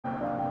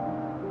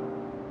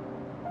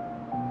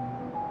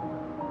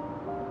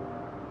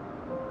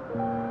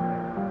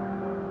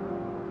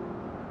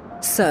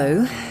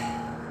So,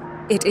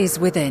 it is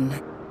within.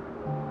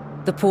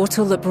 The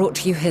portal that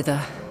brought you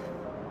hither,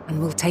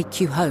 and will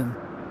take you home.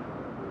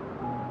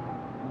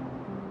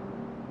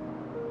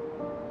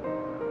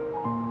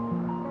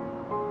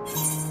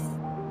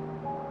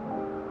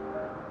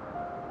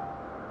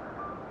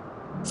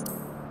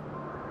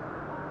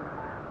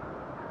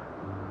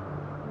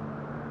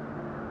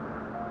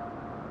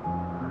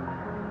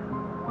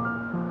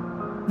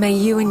 May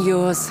you and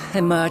yours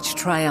emerge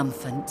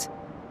triumphant.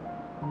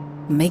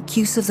 Make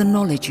use of the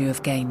knowledge you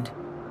have gained,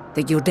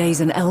 that your days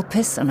in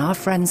Elpis and our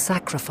friend's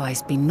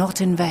sacrifice be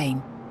not in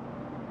vain.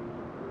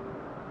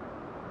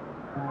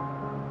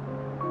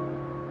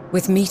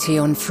 With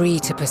Meteion free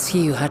to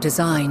pursue her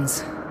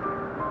designs,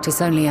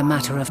 'tis only a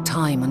matter of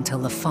time until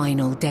the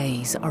final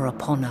days are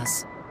upon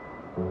us.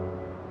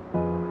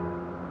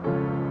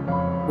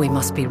 We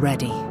must be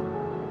ready.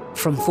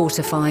 From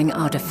fortifying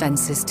our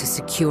defenses to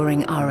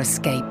securing our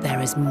escape,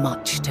 there is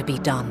much to be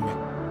done.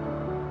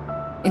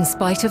 In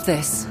spite of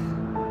this,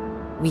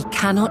 we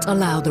cannot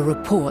allow the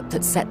report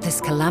that set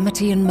this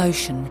calamity in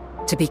motion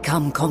to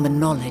become common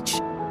knowledge.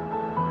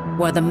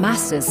 Were the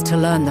masses to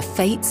learn the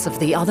fates of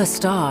the other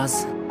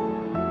stars,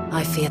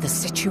 I fear the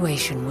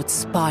situation would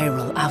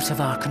spiral out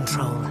of our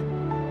control.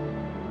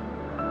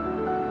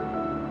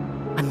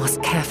 I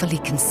must carefully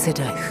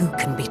consider who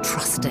can be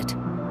trusted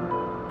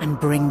and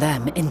bring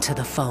them into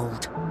the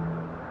fold.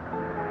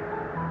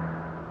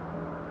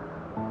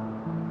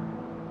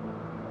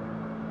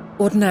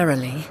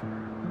 Ordinarily,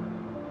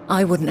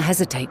 I wouldn't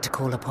hesitate to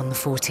call upon the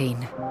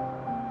 14.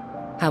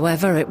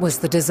 However, it was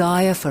the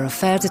desire for a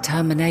fair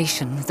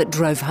determination that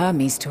drove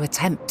Hermes to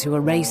attempt to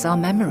erase our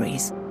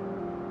memories.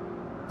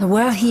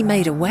 Were he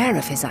made aware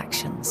of his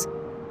actions,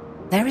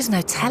 there is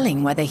no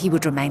telling whether he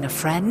would remain a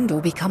friend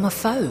or become a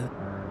foe.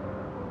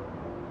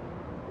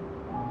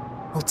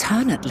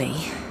 Alternately,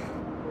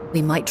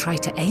 we might try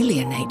to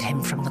alienate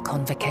him from the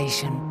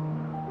convocation.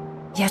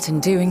 Yet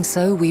in doing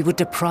so, we would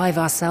deprive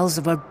ourselves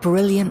of a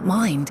brilliant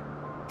mind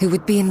who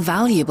would be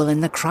invaluable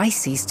in the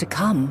crises to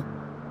come.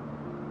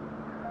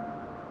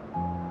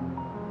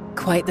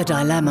 Quite the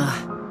dilemma.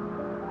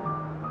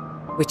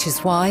 Which is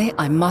why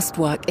I must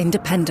work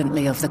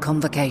independently of the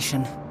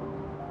convocation.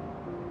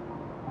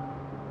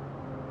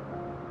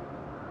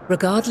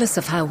 Regardless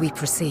of how we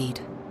proceed,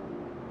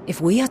 if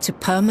we are to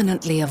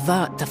permanently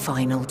avert the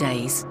final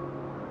days,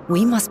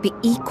 we must be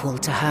equal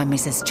to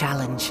Hermes'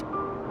 challenge.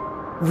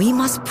 We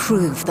must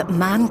prove that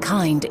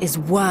mankind is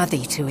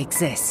worthy to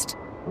exist.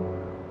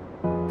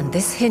 And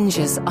this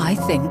hinges, I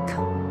think,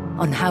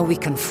 on how we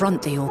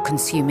confront the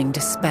all-consuming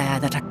despair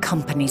that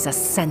accompanies a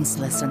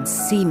senseless and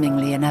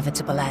seemingly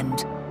inevitable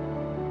end.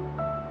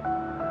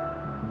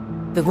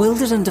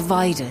 Bewildered and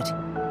divided,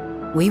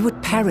 we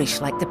would perish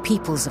like the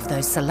peoples of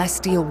those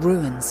celestial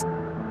ruins.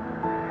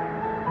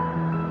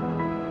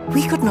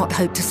 We could not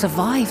hope to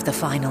survive the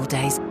final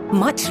days,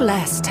 much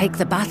less take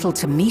the battle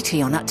to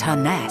Meteion at her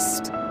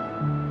nest.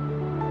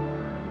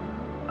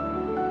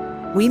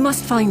 We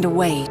must find a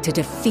way to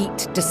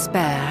defeat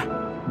despair,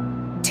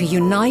 to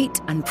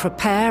unite and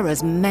prepare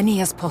as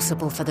many as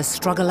possible for the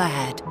struggle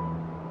ahead.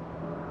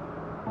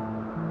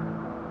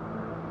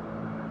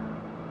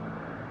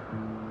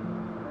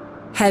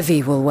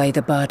 Heavy will weigh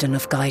the burden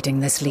of guiding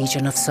this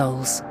legion of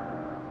souls.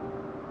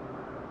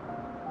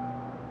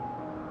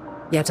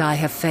 Yet I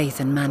have faith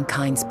in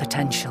mankind's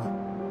potential.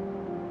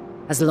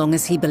 As long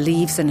as he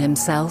believes in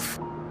himself,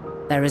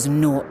 there is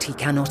naught he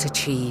cannot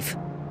achieve.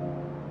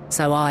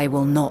 So I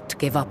will not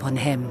give up on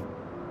him,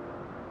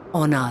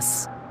 on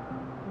us.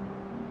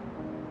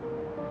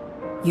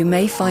 You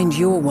may find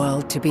your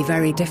world to be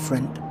very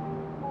different,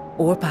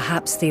 or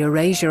perhaps the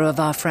erasure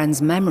of our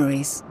friend's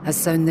memories has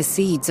sown the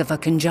seeds of a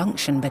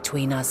conjunction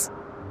between us.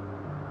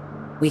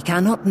 We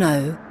cannot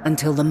know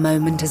until the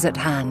moment is at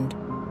hand.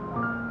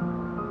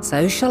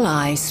 So shall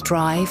I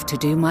strive to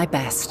do my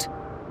best,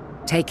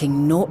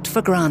 taking naught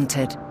for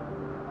granted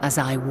as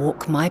I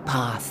walk my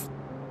path.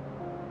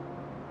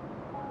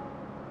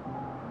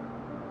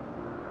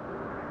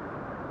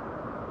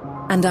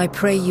 And I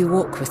pray you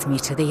walk with me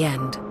to the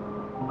end.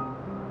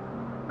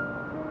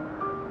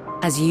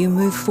 As you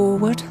move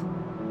forward,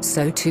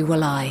 so too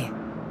will I,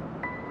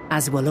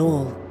 as will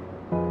all,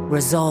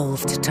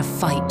 resolved to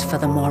fight for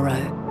the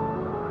morrow.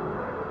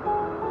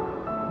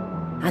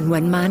 And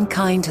when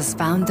mankind has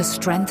found the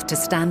strength to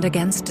stand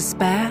against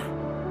despair,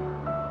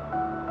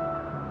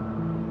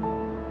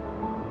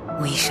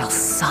 we shall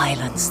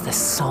silence the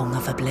song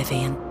of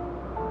oblivion.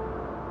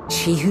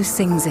 She who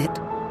sings it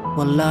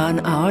will learn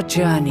our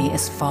journey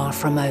is far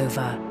from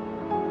over.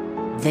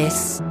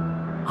 This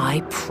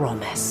I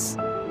promise.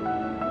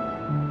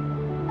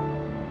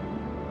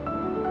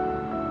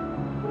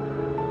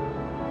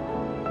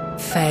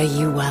 Fare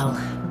you well,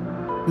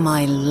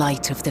 my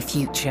light of the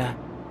future,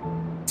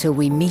 till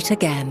we meet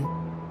again.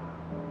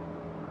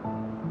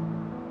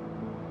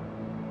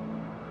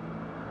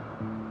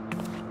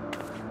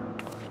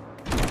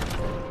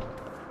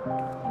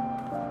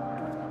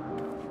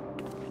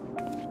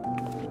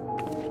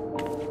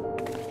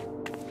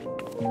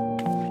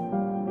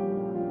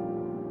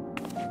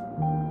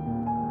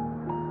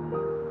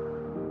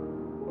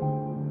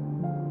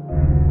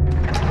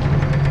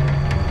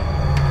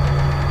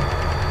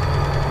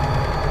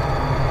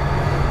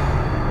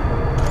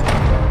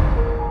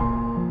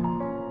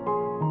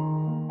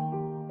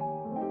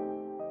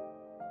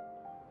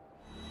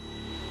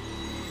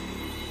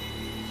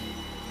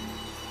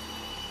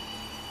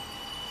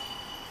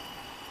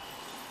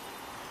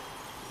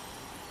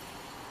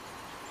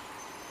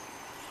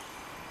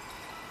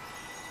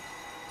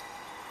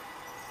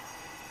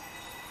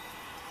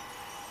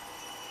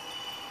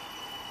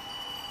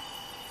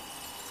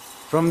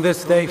 From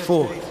this day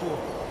forth,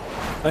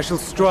 I shall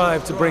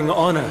strive to bring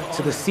honor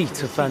to the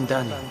seat of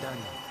Vandana.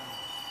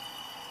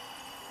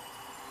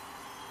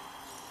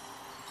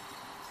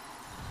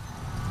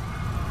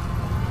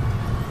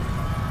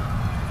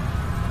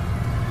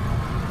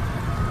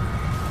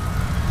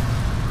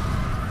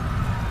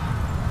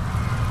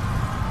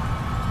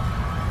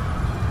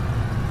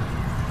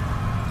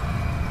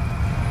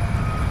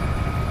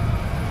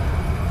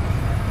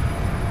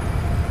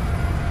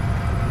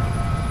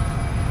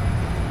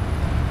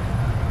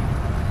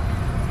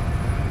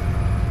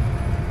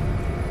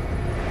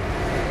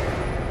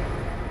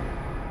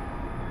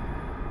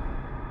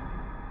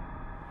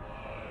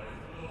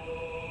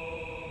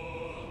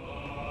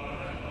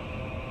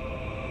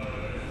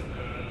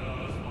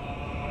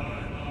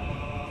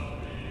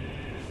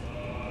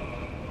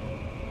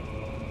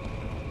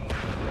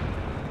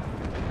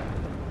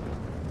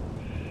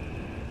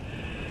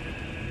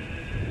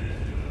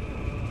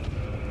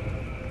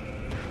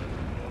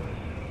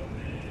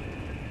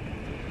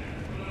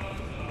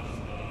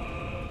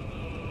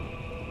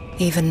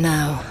 Even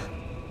now,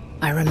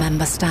 I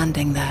remember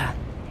standing there,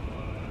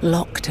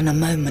 locked in a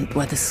moment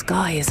where the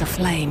sky is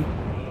aflame.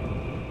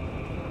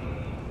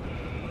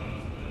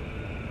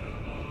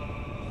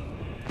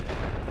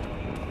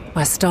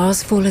 Where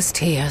stars fall as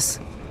tears,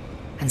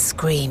 and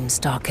screams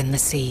darken the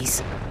seas.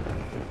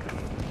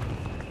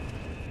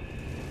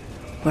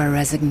 Where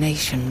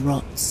resignation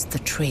rots the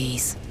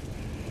trees.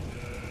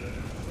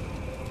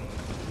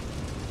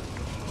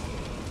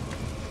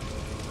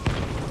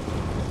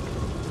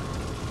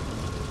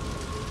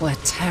 Where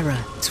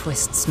terror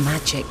twists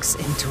magics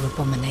into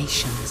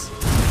abominations.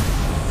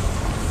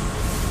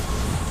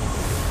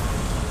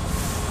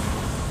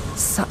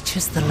 Such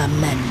is the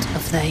lament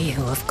of they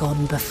who have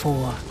gone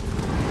before.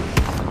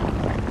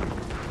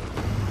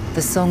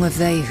 The song of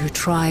they who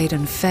tried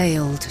and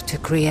failed to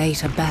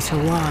create a better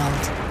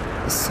world.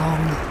 The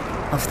song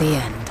of the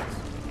end.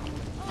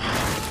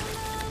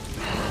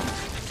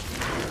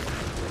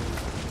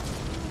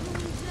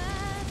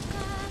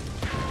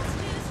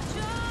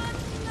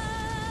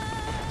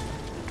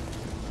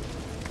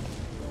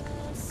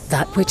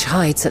 That which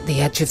hides at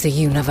the edge of the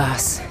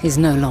universe is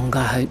no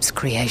longer hope's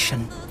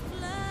creation.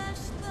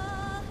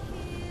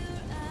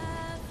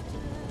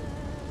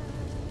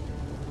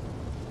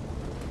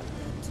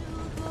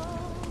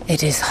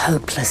 It is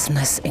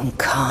hopelessness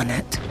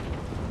incarnate.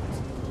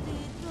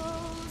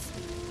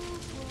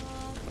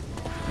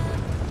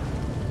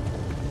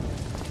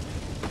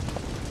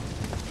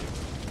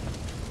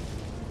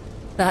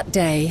 That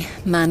day,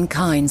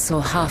 mankind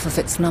saw half of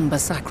its number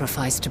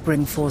sacrificed to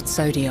bring forth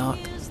Zodiac.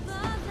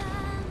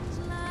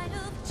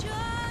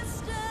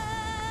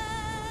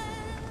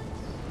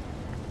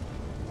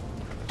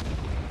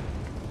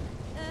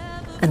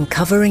 And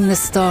covering the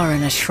star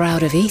in a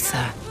shroud of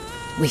ether,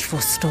 we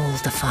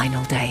forestalled the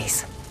final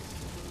days.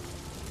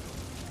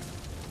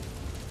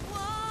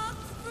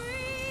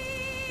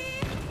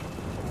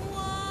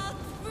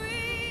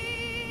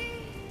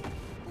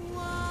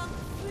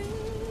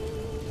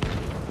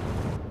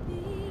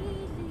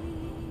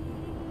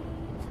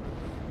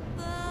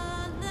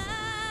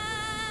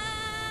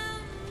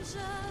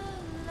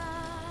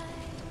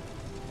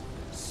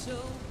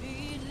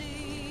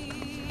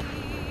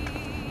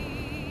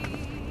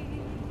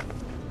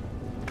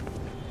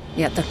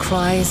 Yet the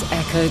cries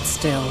echoed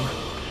still.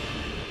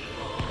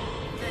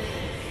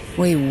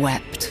 We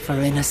wept for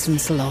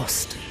innocence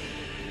lost,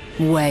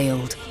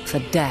 wailed for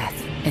death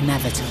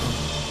inevitable.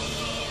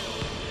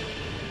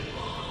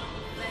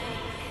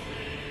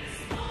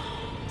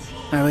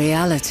 A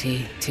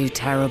reality too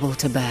terrible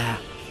to bear.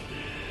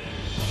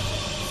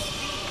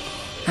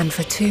 And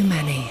for too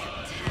many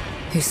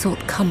who sought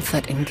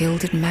comfort in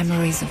gilded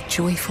memories of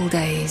joyful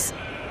days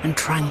and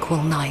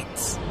tranquil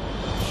nights.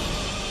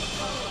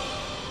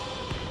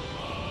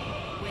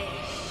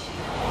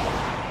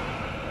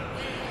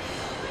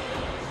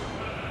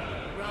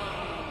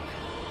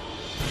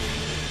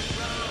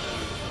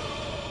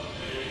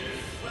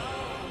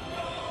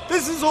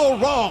 This is all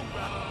wrong!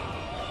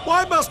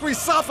 Why must we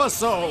suffer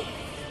so?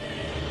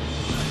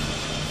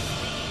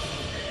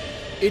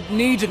 It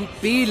needn't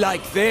be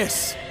like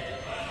this.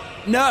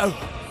 No!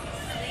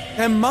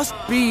 There must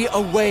be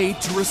a way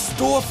to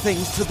restore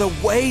things to the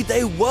way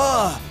they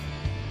were.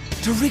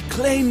 To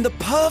reclaim the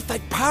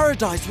perfect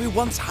paradise we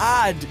once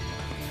had.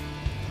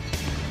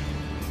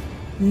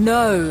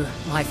 No,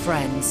 my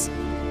friends.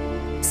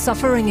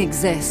 Suffering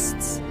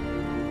exists,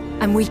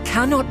 and we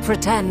cannot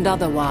pretend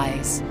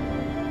otherwise.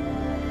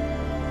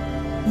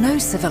 No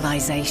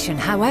civilization,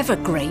 however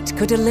great,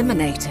 could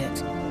eliminate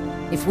it.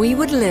 If we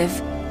would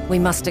live, we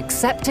must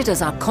accept it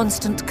as our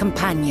constant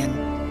companion.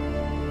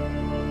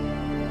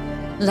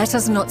 Let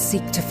us not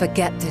seek to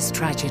forget this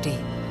tragedy.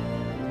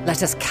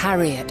 Let us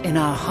carry it in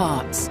our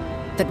hearts,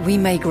 that we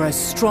may grow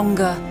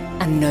stronger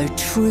and know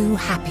true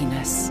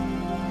happiness.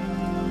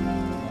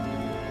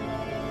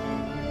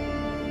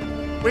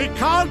 We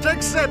can't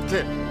accept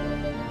it!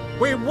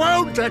 We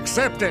won't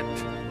accept it!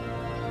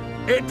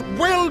 It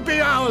will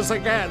be ours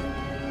again!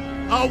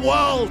 A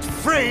world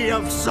free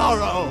of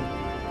sorrow!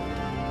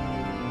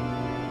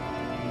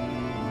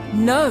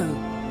 No,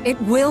 it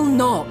will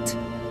not.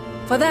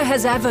 For there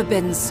has ever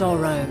been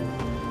sorrow.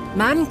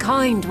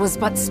 Mankind was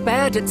but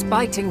spared its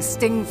biting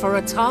sting for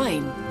a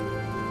time.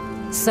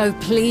 So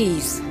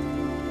please,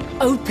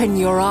 open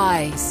your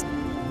eyes.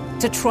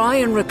 To try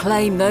and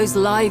reclaim those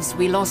lives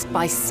we lost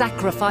by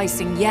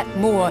sacrificing yet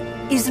more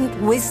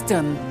isn't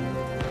wisdom.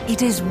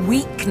 It is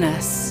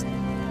weakness.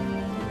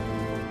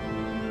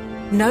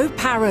 No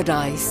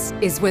paradise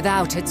is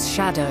without its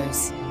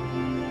shadows.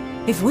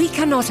 If we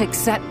cannot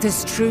accept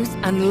this truth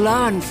and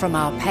learn from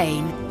our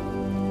pain,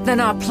 then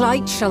our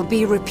plight shall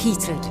be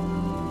repeated.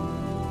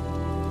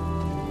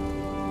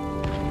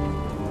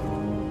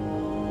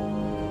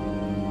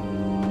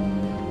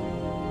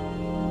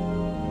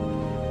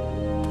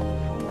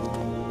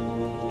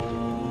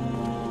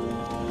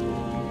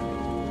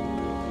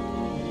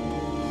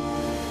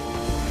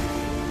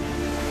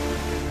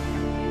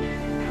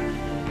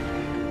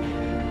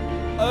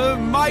 O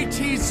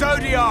mighty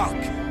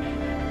Zodiac!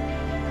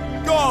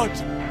 God,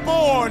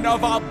 born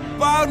of our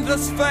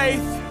boundless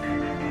faith,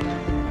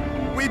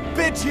 we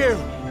bid you,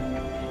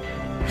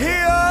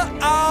 hear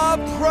our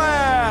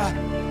prayer.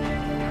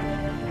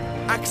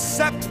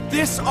 Accept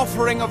this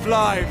offering of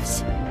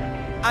lives,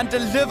 and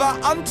deliver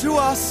unto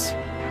us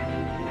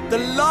the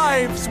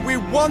lives we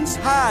once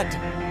had.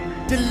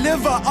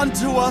 Deliver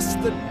unto us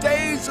the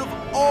days of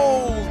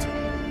old,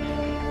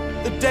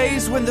 the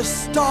days when the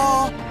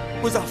star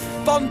was a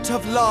font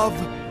of love,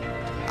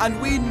 and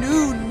we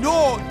knew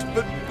naught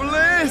but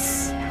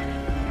bliss.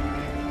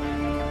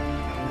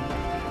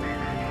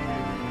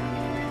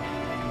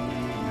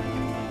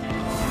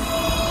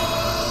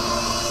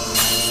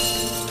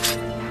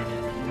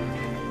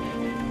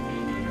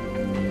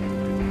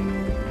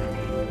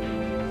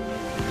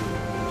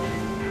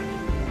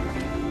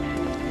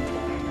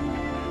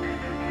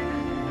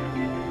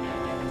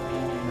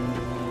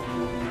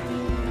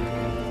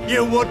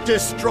 You would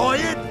destroy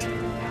it?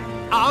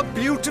 Our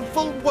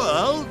beautiful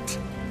world?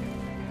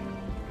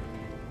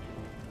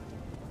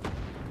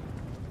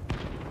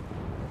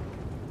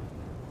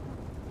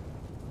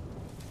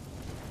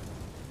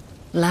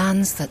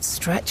 Lands that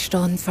stretched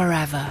on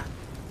forever.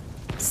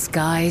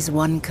 Skies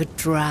one could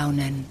drown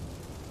in.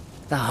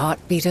 The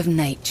heartbeat of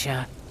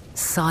nature,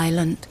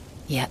 silent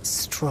yet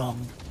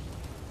strong.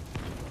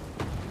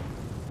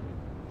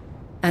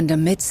 And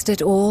amidst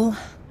it all,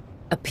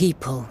 a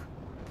people.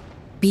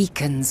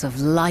 Beacons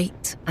of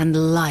light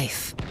and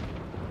life.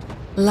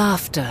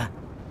 Laughter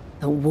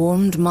that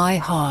warmed my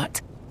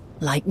heart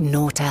like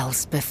naught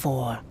else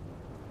before.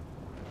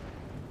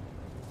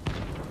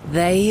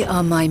 They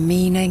are my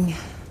meaning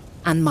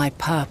and my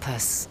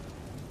purpose.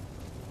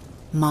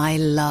 My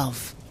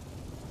love.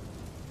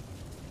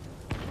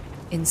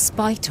 In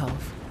spite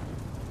of,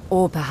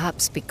 or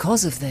perhaps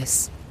because of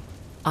this,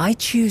 I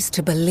choose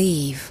to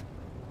believe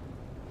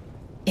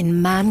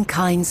in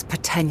mankind's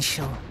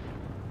potential,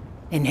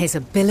 in his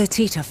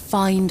ability to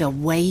find a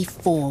way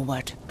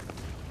forward.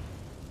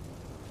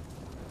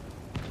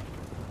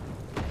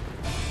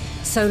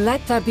 So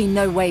let there be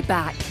no way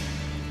back.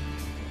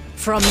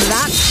 From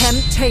that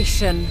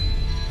temptation,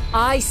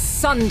 I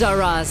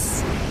sunder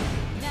us.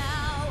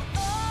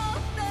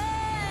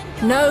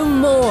 No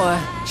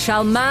more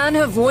shall man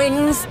have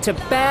wings to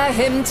bear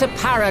him to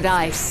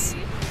paradise.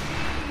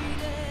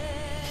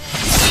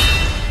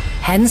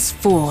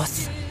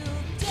 Henceforth,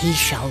 he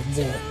shall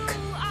walk.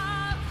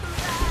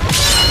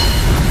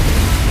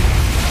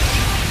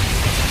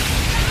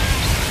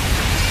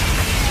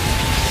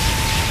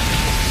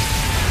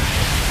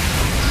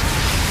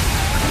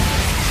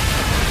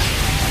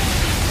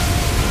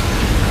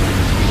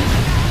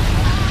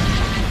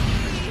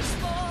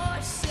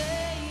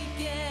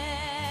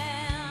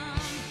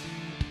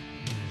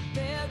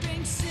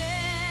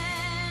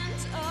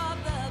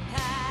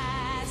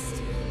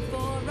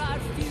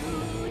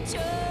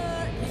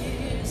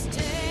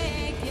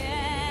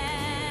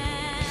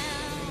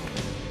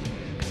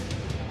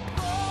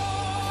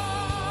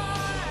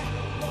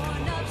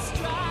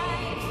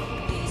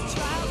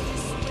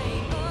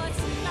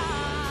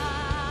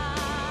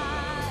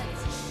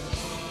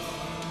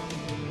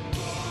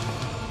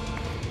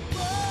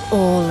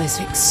 All is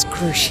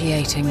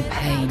excruciating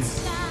pain.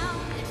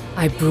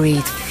 I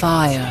breathe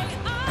fire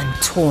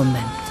and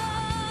torment.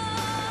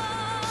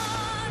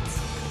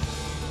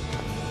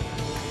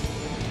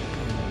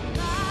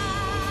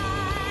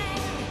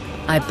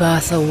 I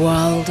birth a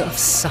world of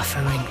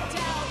suffering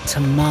to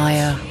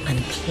mire and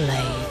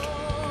plague.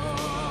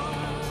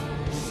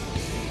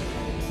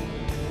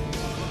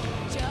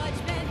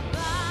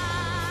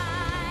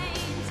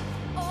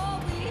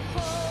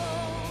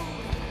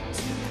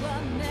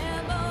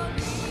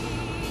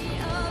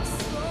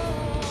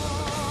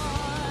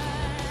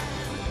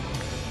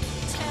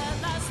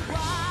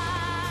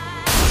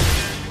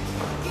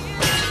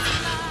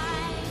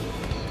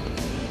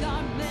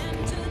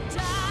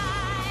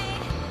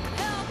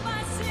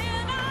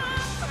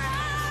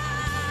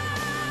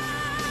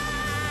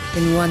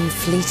 In one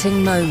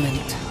fleeting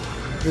moment,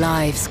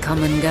 lives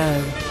come and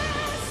go,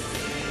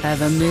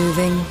 ever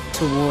moving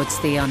towards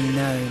the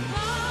unknown.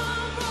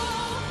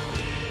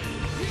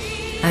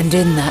 And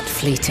in that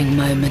fleeting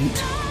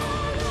moment,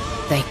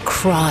 they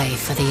cry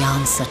for the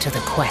answer to the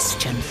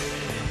question.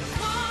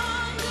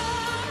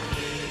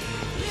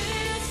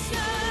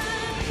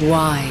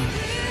 Why,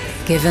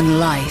 given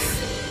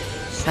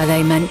life, are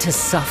they meant to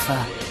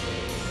suffer,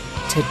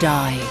 to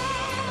die?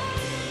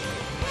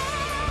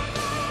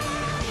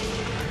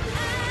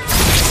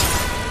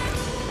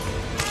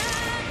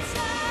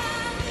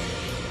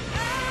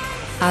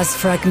 As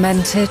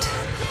fragmented,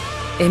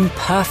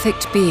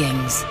 imperfect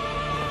beings,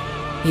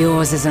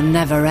 yours is a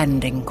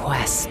never-ending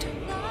quest.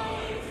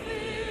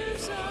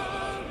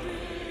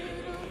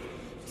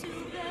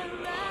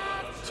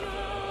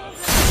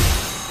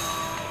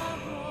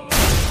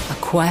 A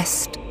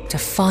quest to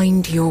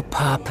find your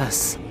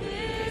purpose,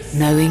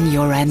 knowing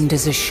your end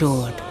is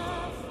assured.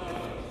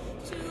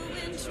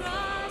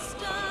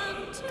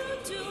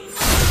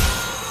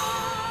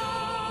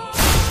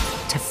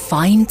 To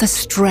find the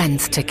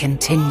strength to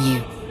continue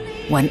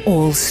when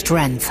all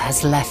strength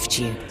has left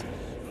you.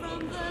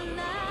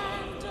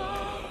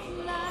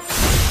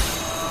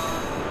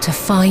 To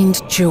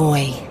find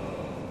joy,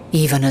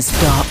 even as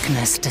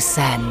darkness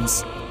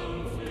descends.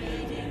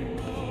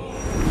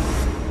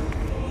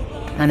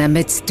 And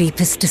amidst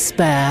deepest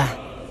despair,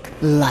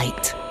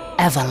 light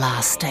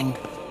everlasting.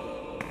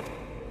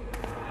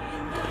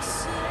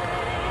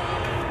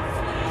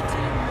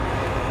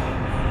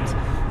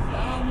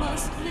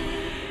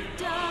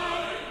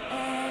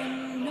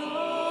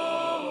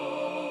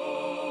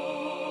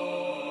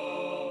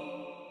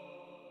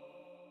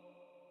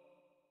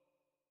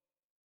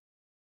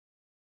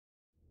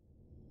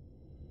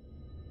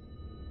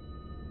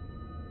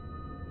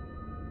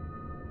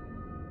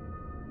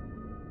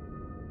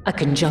 A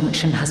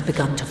conjunction has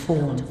begun to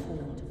form,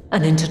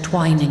 an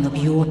intertwining of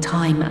your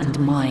time and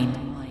mine.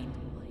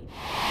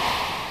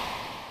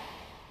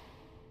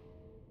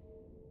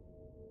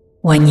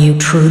 When you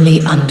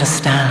truly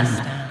understand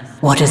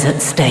what is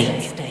at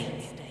stake,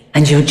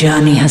 and your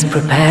journey has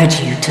prepared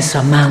you to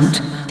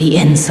surmount the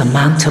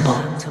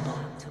insurmountable,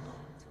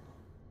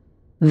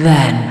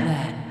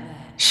 then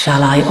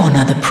shall I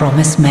honor the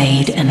promise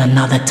made in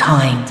another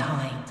time,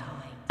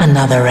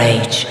 another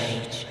age.